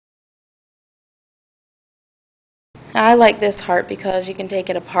Now, I like this heart because you can take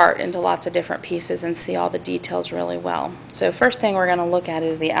it apart into lots of different pieces and see all the details really well. So first thing we're going to look at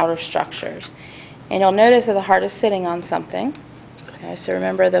is the outer structures. And you'll notice that the heart is sitting on something. Okay, so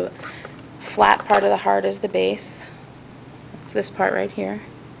remember the flat part of the heart is the base. It's this part right here.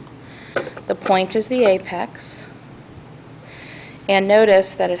 The point is the apex. And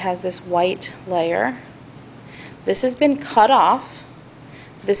notice that it has this white layer. This has been cut off.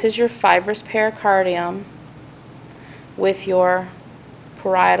 This is your fibrous pericardium with your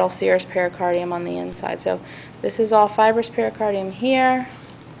parietal serous pericardium on the inside. So this is all fibrous pericardium here.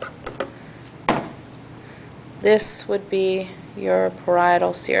 This would be your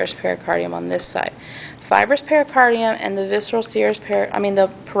parietal serous pericardium on this side. Fibrous pericardium and the visceral serous the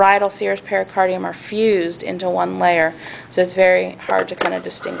parietal serous pericardium are fused into one layer, so it's very hard to kind of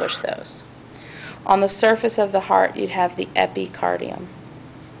distinguish those. On the surface of the heart, you'd have the epicardium.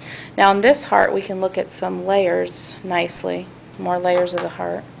 Now, on this heart, we can look at some layers nicely, more layers of the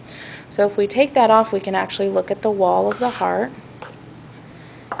heart. So if we take that off, we can actually look at the wall of the heart.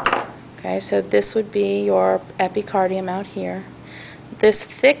 Okay, so this would be your epicardium out here. This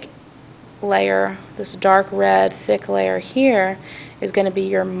thick layer, this dark red thick layer here, is going to be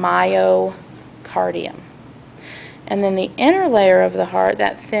your myocardium. And then the inner layer of the heart,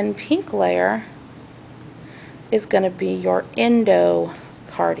 that thin pink layer, is going to be your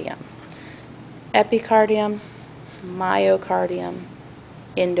endocardium. Epicardium, myocardium,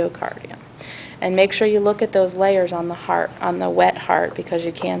 endocardium. And make sure you look at those layers on the heart, on the wet heart, because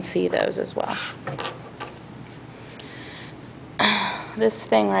you can see those as well. This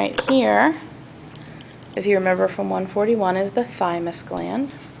thing right here, if you remember from 141, is the thymus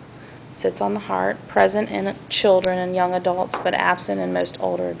gland. Sits on the heart, present in children and young adults, but absent in most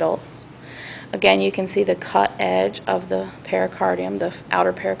older adults. Again, you can see the cut edge of the pericardium, the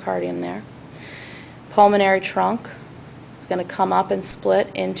outer pericardium there. Pulmonary trunk is going to come up and split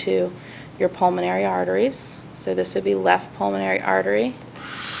into your pulmonary arteries. So this would be left pulmonary artery,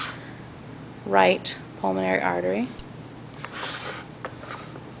 right pulmonary artery.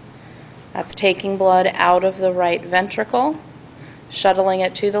 That's taking blood out of the right ventricle, shuttling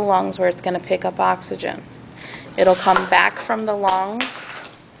it to the lungs where it's going to pick up oxygen. It'll come back from the lungs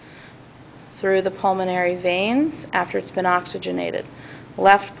through the pulmonary veins after it's been oxygenated.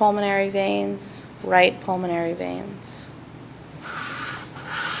 Left pulmonary veins, right pulmonary veins.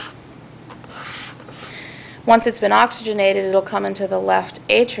 Once it's been oxygenated, it'll come into the left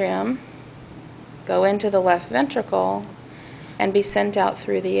atrium, go into the left ventricle, and be sent out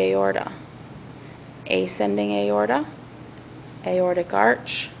through the aorta. Ascending aorta, aortic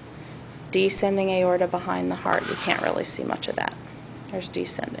arch, descending aorta behind the heart. You can't really see much of that. There's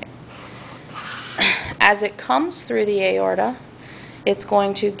descending. As it comes through the aorta, it's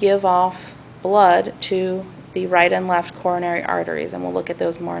going to give off blood to the right and left coronary arteries, and we'll look at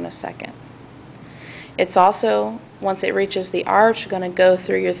those more in a second. It's also, once it reaches the arch, going to go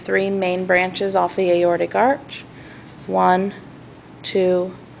through your three main branches off the aortic arch. 1,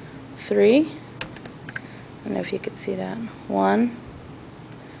 2, 3. I don't know if you could see that. 1,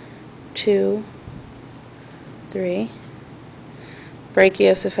 2, 3.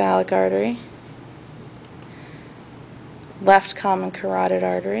 Brachiocephalic artery. Left common carotid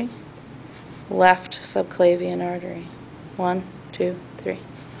artery. Left subclavian artery. 1, 2, 3.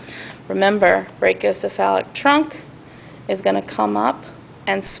 Remember, brachiocephalic trunk is going to come up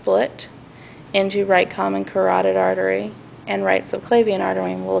and split into right common carotid artery and right subclavian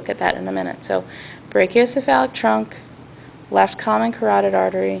artery, and we'll look at that in a minute. So brachiocephalic trunk, left common carotid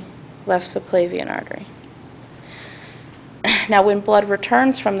artery, left subclavian artery. Now, when blood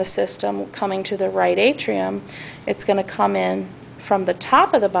returns from the system coming to the right atrium, it's going to come in from the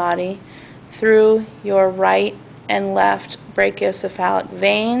top of the body through your right and left brachiocephalic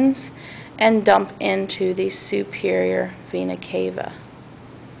veins and dump into the superior vena cava,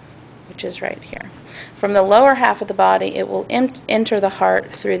 which is right here. From the lower half of the body, it will enter the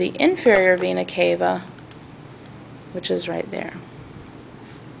heart through the inferior vena cava, which is right there.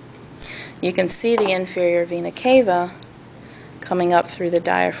 You can see the inferior vena cava coming up through the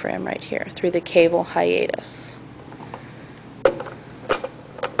diaphragm right here, through the caval hiatus.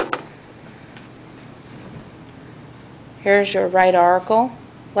 Here's your right auricle,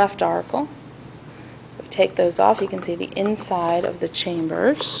 left auricle. We take those off, you can see the inside of the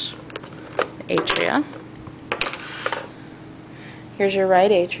chambers, the atria. Here's your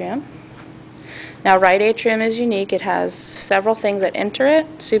right atrium. Now, right atrium is unique. It has several things that enter it.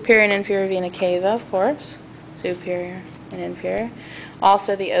 Superior and inferior vena cava, of course. Superior and inferior.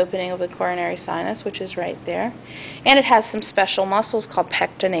 Also the opening of the coronary sinus, which is right there. And it has some special muscles called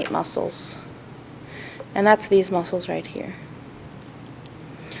pectinate muscles. and that's these muscles right here.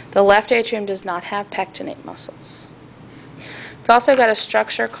 The left atrium does not have pectinate muscles. It's also got a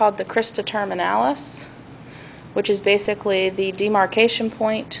structure called the crista terminalis, which is basically the demarcation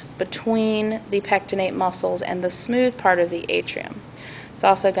point between the pectinate muscles and the smooth part of the atrium. It's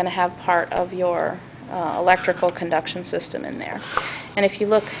also going to have part of your electrical conduction system in there. And if you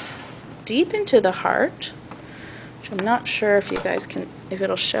look deep into the heart, which I'm not sure if you guys can, if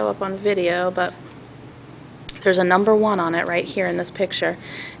it'll show up on video, but there's a number 1 on it right here in this picture,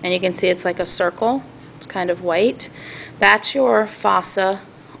 and you can see it's like a circle. It's kind of white. That's your fossa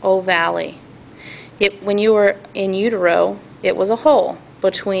ovale. When you were in utero, it was a hole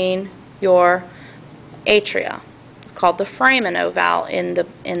between your atria. It's called the foramen ovale in the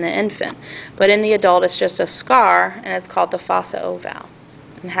infant, but in the adult, it's just a scar, and it's called the fossa ovale,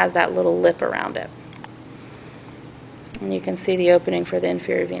 and has that little lip around it. And you can see the opening for the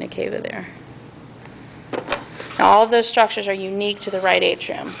inferior vena cava there. Now, all of those structures are unique to the right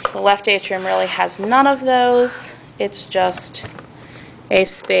atrium. The left atrium really has none of those. It's just a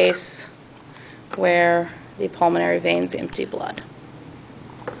space where the pulmonary veins empty blood.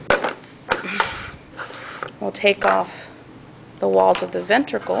 We'll take off the walls of the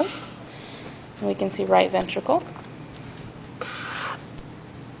ventricles, and we can see right ventricle,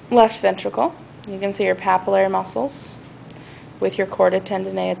 left ventricle. You can see your papillary muscles with your chorda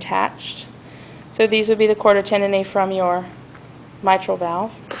tendineae attached. So these would be the chorda tendineae from your mitral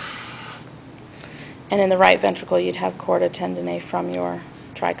valve. And in the right ventricle, you'd have chorda tendineae from your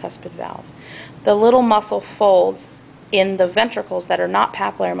tricuspid valve. The little muscle folds in the ventricles that are not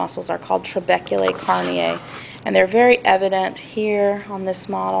papillary muscles are called trabeculae carneae, and they're very evident here on this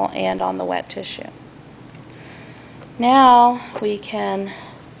model and on the wet tissue. Now we can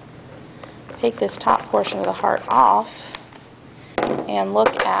take this top portion of the heart off and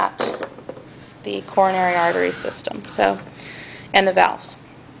look at the coronary artery system, and the valves.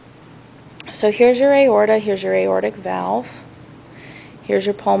 So here's your aorta, here's your aortic valve, here's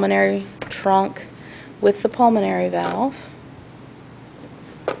your pulmonary trunk with the pulmonary valve.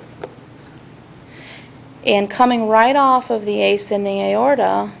 And coming right off of the ascending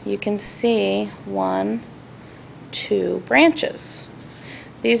aorta, you can see 1, 2 branches.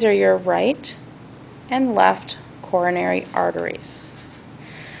 These are your right and left coronary arteries.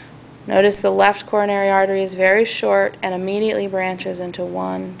 Notice the left coronary artery is very short and immediately branches into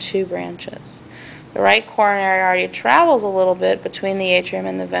 1, 2 branches. The right coronary artery travels a little bit between the atrium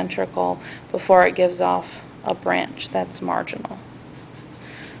and the ventricle before it gives off a branch that's marginal.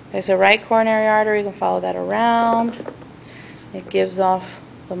 Okay, so right coronary artery, you can follow that around. It gives off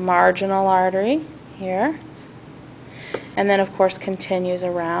the marginal artery here, and then of course continues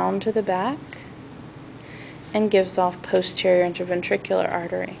around to the back and gives off posterior interventricular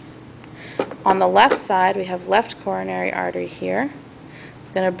artery. On the left side, we have left coronary artery here. It's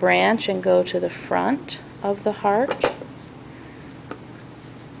going to branch and go to the front of the heart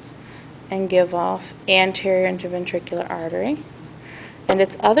and give off anterior interventricular artery. And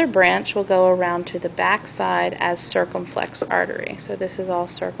its other branch will go around to the back side as circumflex artery. So this is all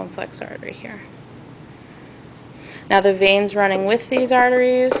circumflex artery here. Now the veins running with these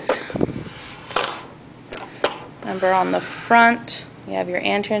arteries, remember on the front, you have your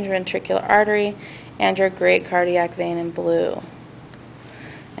anterior ventricular artery and your great cardiac vein in blue.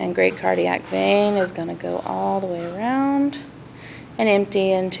 And great cardiac vein is going to go all the way around and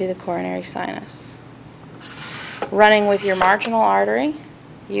empty into the coronary sinus. Running with your marginal artery,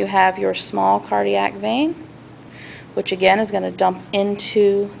 you have your small cardiac vein, which again is going to dump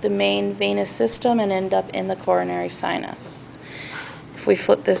into the main venous system and end up in the coronary sinus. If we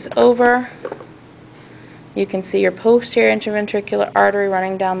flip this over, you can see your posterior interventricular artery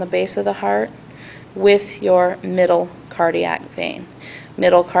running down the base of the heart with your middle cardiac vein.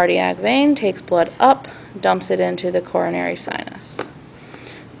 Middle cardiac vein takes blood up, dumps it into the coronary sinus.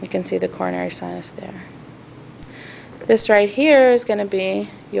 You can see the coronary sinus there. This right here is going to be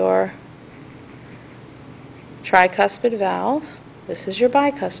your tricuspid valve. This is your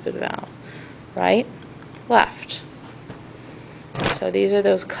bicuspid valve. Right, left. So these are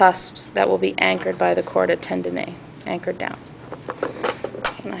those cusps that will be anchored by the chorda tendineae, anchored down.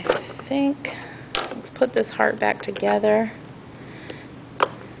 And I think, let's put this heart back together.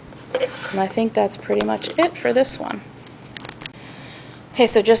 And I think that's pretty much it for this one. Okay,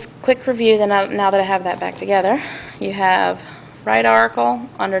 so just quick review then now that I have that back together. You have right auricle,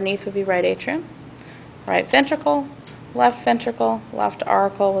 underneath would be right atrium, right ventricle, left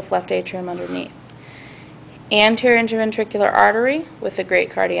auricle with left atrium underneath. Anterior interventricular artery with the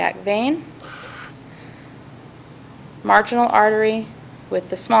great cardiac vein, marginal artery with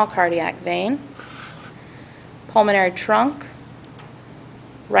the small cardiac vein, pulmonary trunk,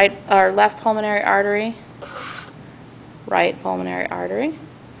 right or left pulmonary artery, right pulmonary artery,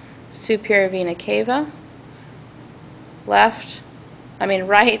 superior vena cava,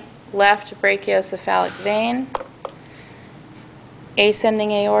 right left brachiocephalic vein,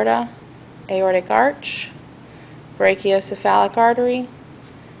 ascending aorta, aortic arch, brachiocephalic artery,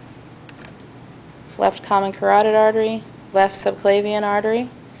 left common carotid artery, left subclavian artery,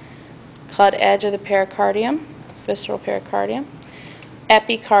 cud edge of the pericardium, visceral pericardium,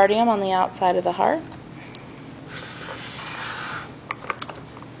 epicardium on the outside of the heart,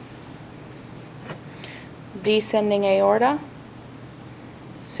 descending aorta,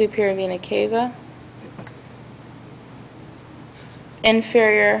 superior vena cava,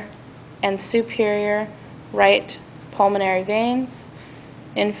 inferior and superior right pulmonary veins,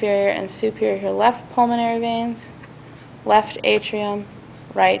 inferior and superior left pulmonary veins, left atrium,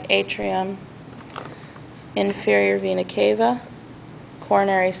 right atrium, inferior vena cava,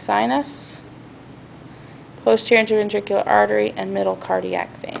 coronary sinus, posterior interventricular artery, and middle cardiac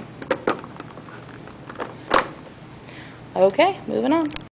vein. Okay, moving on.